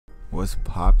What's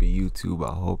poppin', YouTube?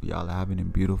 I hope y'all having a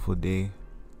beautiful day,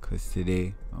 cause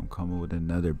today I'm coming with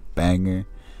another banger.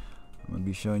 I'm gonna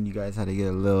be showing you guys how to get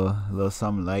a little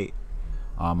something light.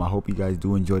 I hope you guys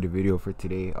do enjoy the video for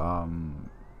today.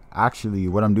 Actually,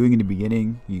 what I'm doing in the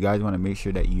beginning, you guys want to make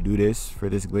sure that you do this for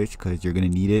this glitch, cause you're gonna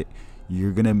need it.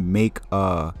 You're gonna make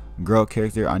a girl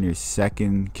character on your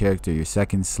second character, your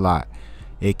second slot.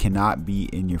 It cannot be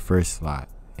in your first slot.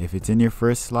 If it's in your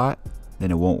first slot, then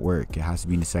it won't work. It has to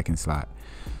be in the second slot.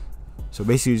 So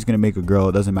basically, you're just gonna make a girl.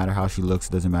 It doesn't matter how she looks,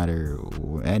 doesn't matter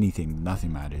anything,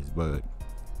 nothing matters. But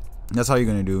that's all you're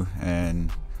gonna do.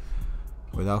 And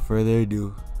without further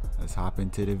ado, let's hop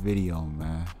into the video,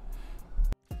 man.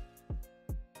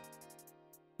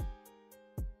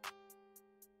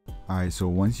 Alright, so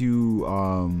once you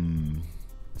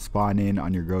spawn in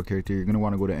on your girl character, you're gonna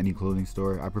want to go to any clothing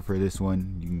store. I prefer this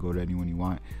one. You can go to anyone you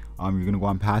want. You're gonna go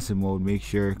on passive mode. Make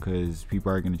sure, because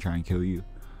people are gonna try and kill you.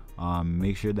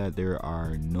 Make sure that there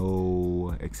are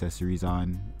no accessories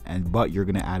on, but you're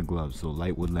gonna add gloves. So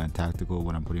light woodland tactical,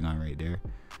 what I'm putting on right there.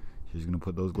 So you're gonna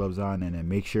put those gloves on, and then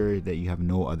make sure that you have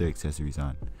no other accessories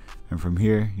on. And from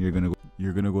here, you're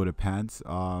gonna go to pants.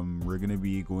 We're gonna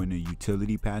be going to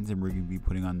utility pants, and we're gonna be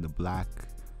putting on the black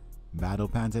battle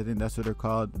pants. I think that's what they're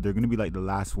called. They're gonna be like the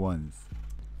last ones.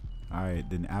 All right,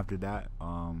 then after that,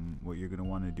 what you're gonna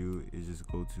want to do is just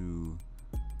go to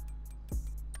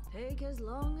take as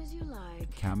long as you like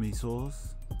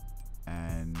camisoles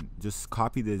and just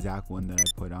copy the exact one that I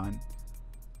put on.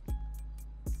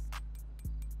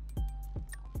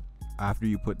 After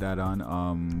you put that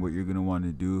on, what you're gonna want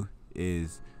to do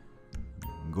is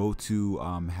go to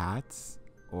hats,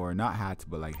 or not hats,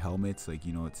 but like helmets, like,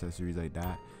 you know, accessories like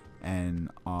that. And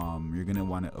you're gonna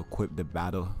want to equip the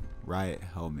battle riot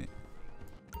helmet.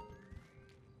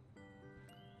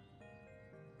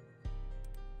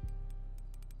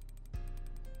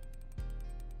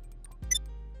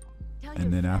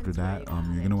 And then after that,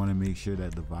 you're gonna want to make sure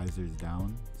that the visor is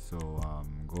down. So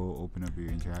go open up your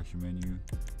interaction menu,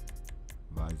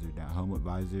 visor down, helmet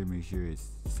visor, make sure it's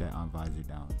set on visor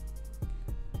down.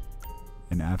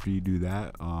 And after you do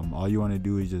that, all you want to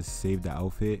do is just save the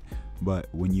outfit. But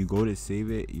when you go to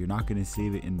save it, you're not gonna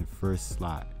save it in the first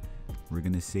slot. We're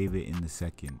gonna save it in the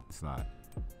second slot.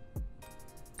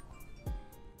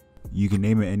 You can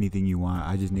name it anything you want.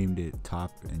 I just named it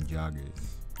top and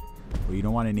joggers. But you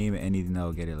don't want to name it anything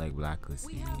that'll get it like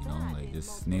blacklisted, you know, like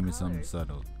just name it something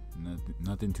subtle,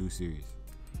 nothing too serious.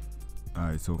 All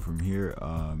right, so from here,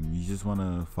 you just want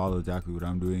to follow exactly what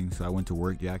I'm doing. So I went to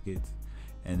work jackets,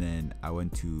 and then I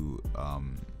went to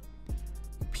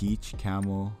peach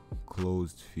camel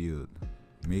closed field.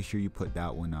 Make sure you put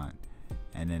that one on.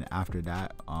 And then after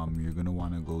that, you're gonna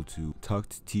want to go to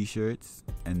tucked t-shirts,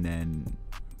 and then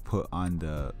put on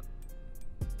the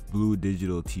blue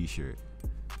digital t-shirt.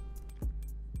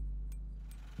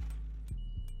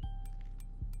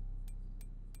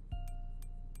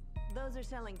 Those are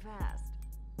selling fast.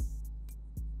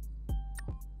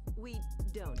 We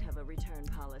don't have a return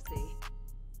policy.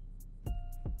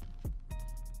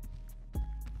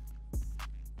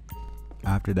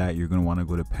 After that, you're gonna want to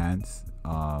go to pants,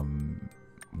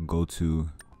 go to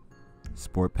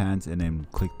sport pants, and then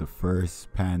click the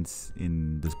first pants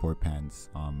in the sport pants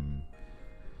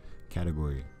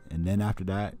category. And then after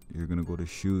that, you're gonna go to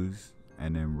shoes,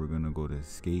 and then we're gonna go to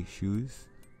skate shoes,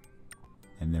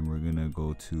 and then we're gonna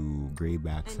go to gray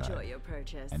backside. Enjoy your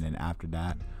purchase. And then after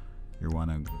that, you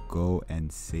wanna go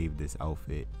and save this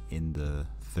outfit in the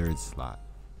third slot.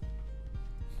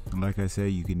 And like I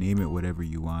said, you can name it whatever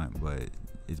you want, but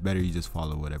it's better you just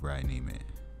follow whatever I name it.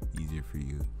 Easier for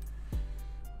you.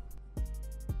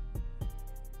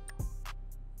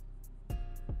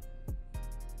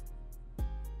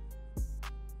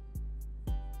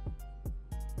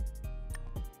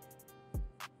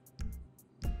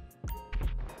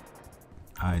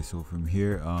 Alright, so from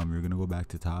here, you're gonna go back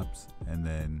to tops, and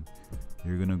then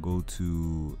you're gonna go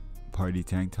to party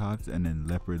tank tops, and then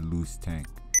leopard loose tank.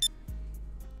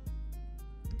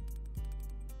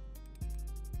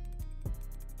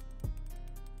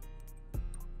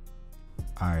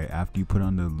 Alright, after you put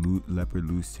on the leopard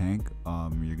loose tank,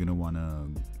 you're gonna wanna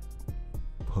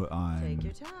put on take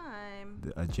your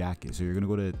time. a jacket. So you're gonna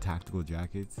go to tactical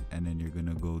jackets, and then you're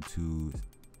gonna go to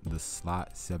the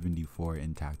slot 74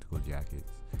 in tactical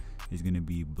jackets. It's gonna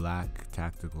be black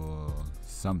tactical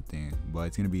something, but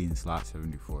it's gonna be in slot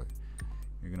 74.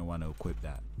 You're gonna want to equip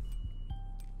that.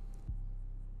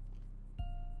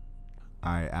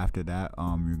 Alright, after that,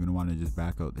 you're gonna want to just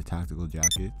back out the tactical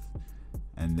jackets,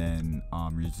 and then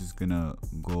you're just gonna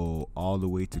go all the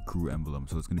way to crew emblem.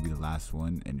 So it's gonna be the last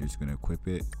one, and you're just gonna equip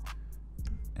it.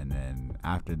 And then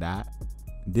after that,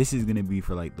 this is gonna be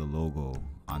for like the logo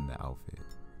on the outfit,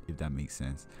 if that makes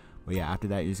sense. But yeah, after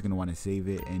that, you're just gonna want to save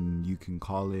it, and you can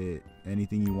call it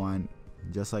anything you want,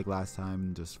 just like last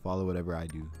time. Just follow whatever I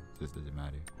do, just doesn't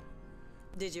matter.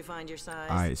 Did you find your size?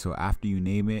 All right, so after you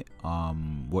name it,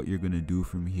 what you're gonna do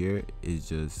from here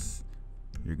is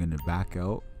you're gonna back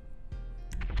out,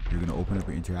 you're gonna open up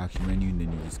your interaction menu, and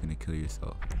then you're just gonna kill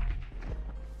yourself.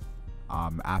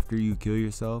 After you kill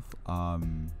yourself,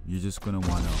 you're just gonna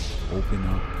want to open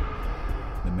up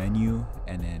the menu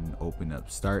and then open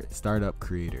up startup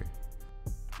creator.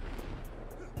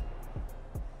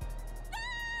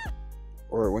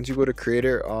 Or once you go to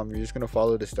creator, you're just gonna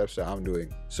follow the steps that I'm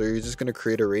doing. So you're just gonna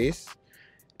create a race,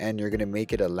 and you're gonna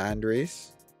make it a land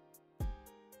race.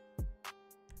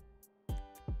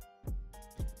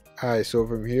 Alright, so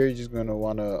from here you're just gonna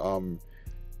wanna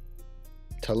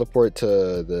teleport to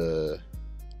the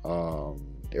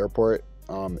airport.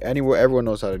 Anywhere, everyone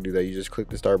knows how to do that. You just click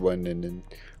the start button and then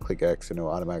click X, and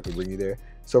it'll automatically bring you there.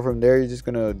 So from there, you're just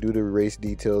gonna do the race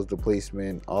details, the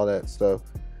placement, all that stuff.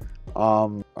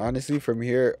 Honestly, from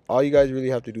here, all you guys really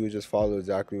have to do is just follow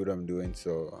exactly what I'm doing.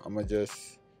 So I'm gonna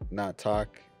just not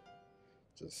talk,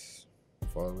 just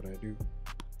follow what I do.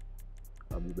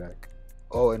 I'll be back.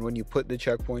 Oh, and when you put the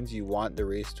checkpoints, you want the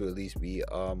race to at least be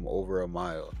over a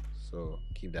mile, so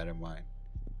keep that in mind.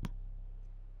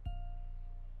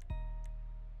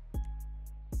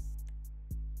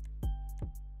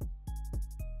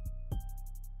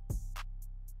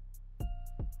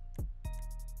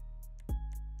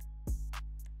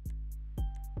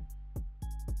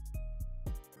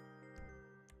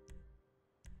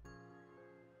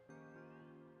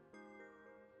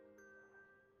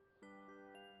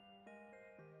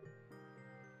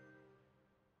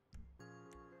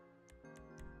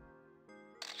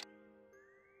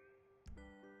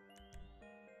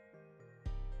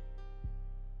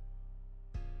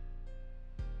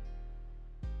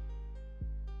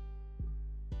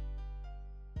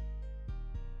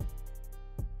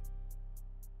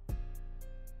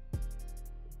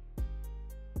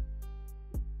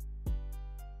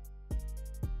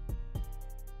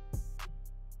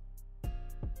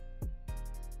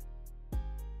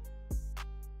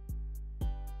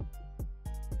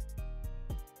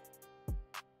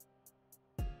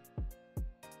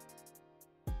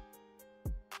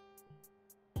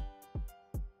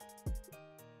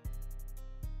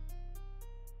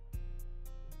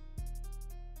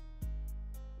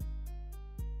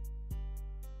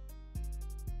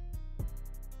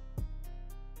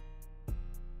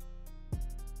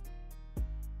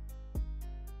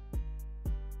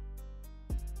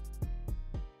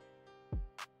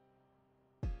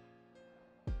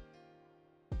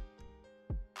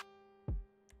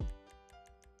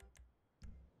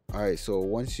 All right, so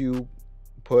once you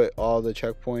put all the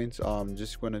checkpoints,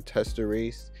 just going to test the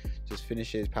race, just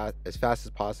finish it as fast as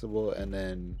possible, and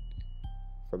then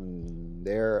from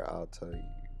there I'll tell you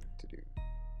what to do.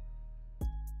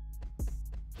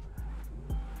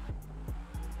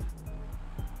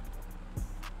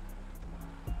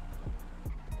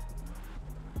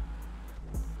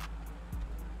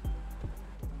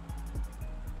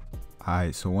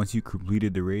 Alright, so once you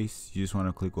completed the race, you just want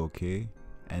to click OK,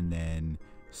 and then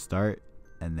start,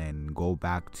 and then go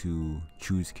back to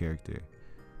choose character.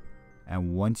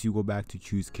 And once you go back to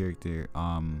choose character,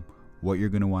 what you're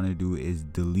gonna want to do is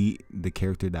delete the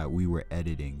character that we were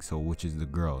editing, so which is the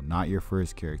girl, not your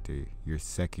first character, your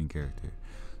second character.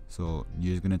 So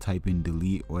you're just gonna type in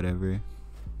delete whatever,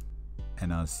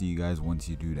 and I'll see you guys once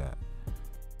you do that.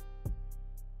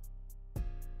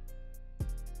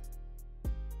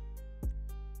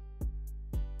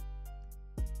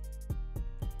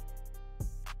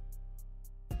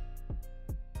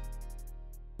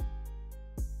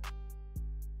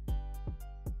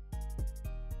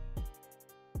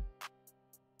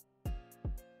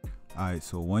 Alright,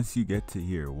 so once you get to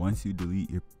here, once you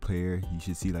delete your player, you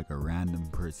should see like a random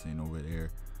person over there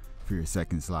for your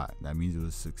second slot. That means it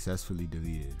was successfully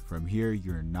deleted. From here,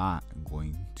 you're not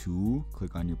going to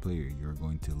click on your player. You're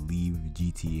going to leave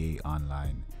GTA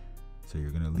Online. So you're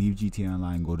going to leave GTA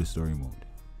Online, go to story mode.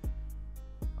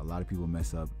 A lot of people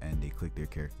mess up and they click their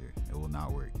character. It will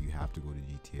not work. You have to go to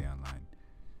GTA Online.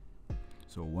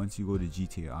 So once you go to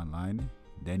GTA Online,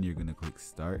 then you're going to click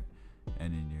start.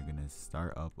 And then you're gonna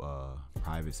start up a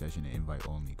private session and invite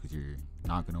only, because you're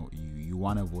not gonna you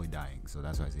want to avoid dying, so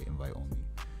that's why I say invite only.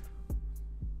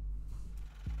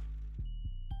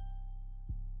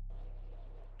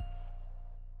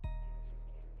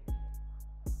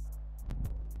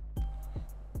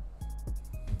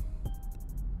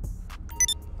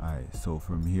 Alright, so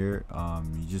from here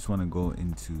you just want to go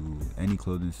into any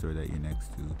clothing store that you're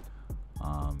next to.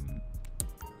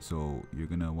 So you're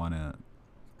gonna want to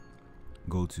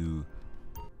go to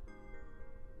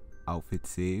outfit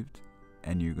saved,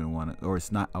 and you're gonna want to, or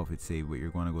it's not outfit saved, but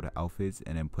you're going to go to outfits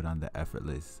and then put on the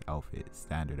effortless outfit,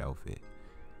 standard outfit.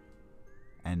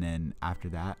 And then after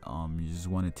that you just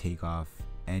want to take off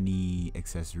any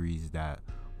accessories that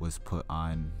was put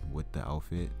on with the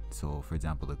outfit. So for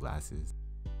example, the glasses.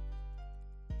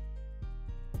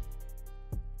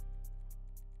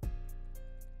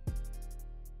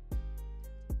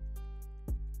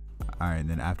 Alright,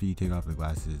 then after you take off the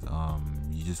glasses,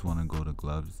 you just want to go to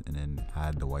gloves and then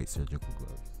add the white surgical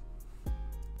gloves.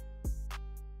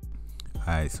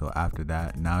 Alright, so after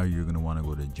that, now you're going to want to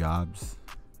go to jobs,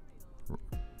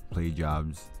 play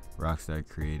jobs, Rockstar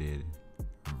created,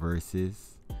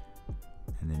 versus,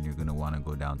 and then you're going to want to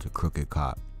go down to crooked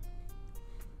cop.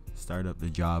 Start up the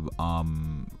job.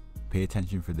 Pay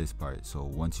attention for this part. So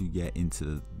once you get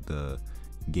into the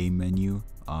game menu,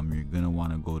 you're going to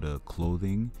want to go to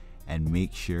clothing and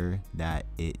make sure that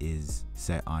it is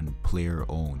set on player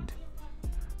owned.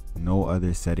 No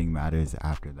other setting matters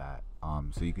after that.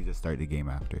 So you can just start the game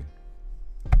after.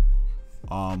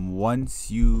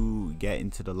 Once you get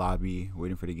into the lobby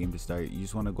waiting for the game to start, you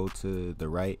just want to go to the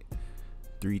right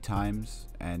 3 times,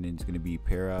 and it's going to be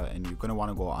para, and you're going to want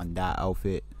to go on that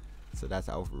outfit. So that's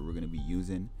the outfit we're going to be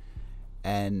using.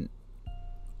 And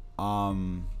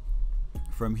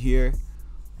from here,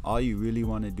 all you really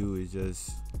want to do is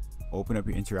just open up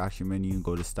your interaction menu,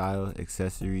 go to style,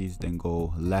 accessories, then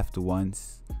go left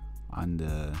once on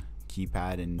the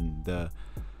keypad, and the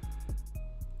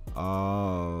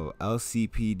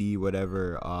LCPD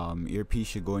whatever earpiece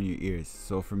should go in your ears.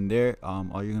 So from there,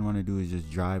 all you're gonna want to do is just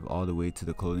drive all the way to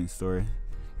the clothing store,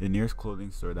 the nearest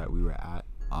clothing store that we were at,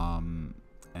 and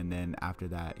then after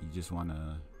that you just want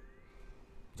to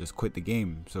just quit the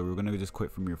game. So we're gonna just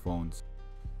quit from your phones.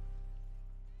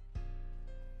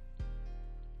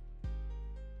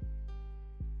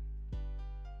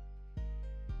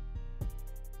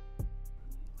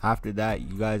 After that,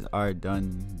 you guys are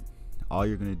done. All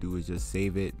you're gonna do is just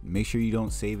save it. Make sure you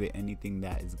don't save it anything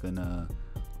that is gonna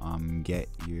get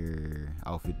your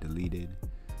outfit deleted.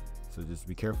 So just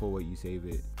be careful what you save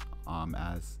it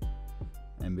as.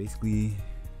 And basically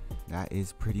that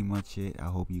is pretty much it. I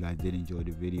hope you guys did enjoy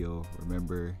the video.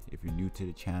 Remember, if you're new to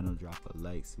the channel, drop a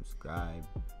like, subscribe.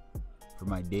 For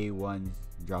my day ones,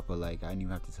 drop a like. I didn't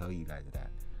even have to tell you guys that.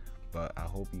 But I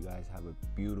hope you guys have a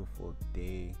beautiful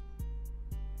day,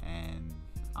 and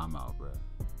I'm out, bro.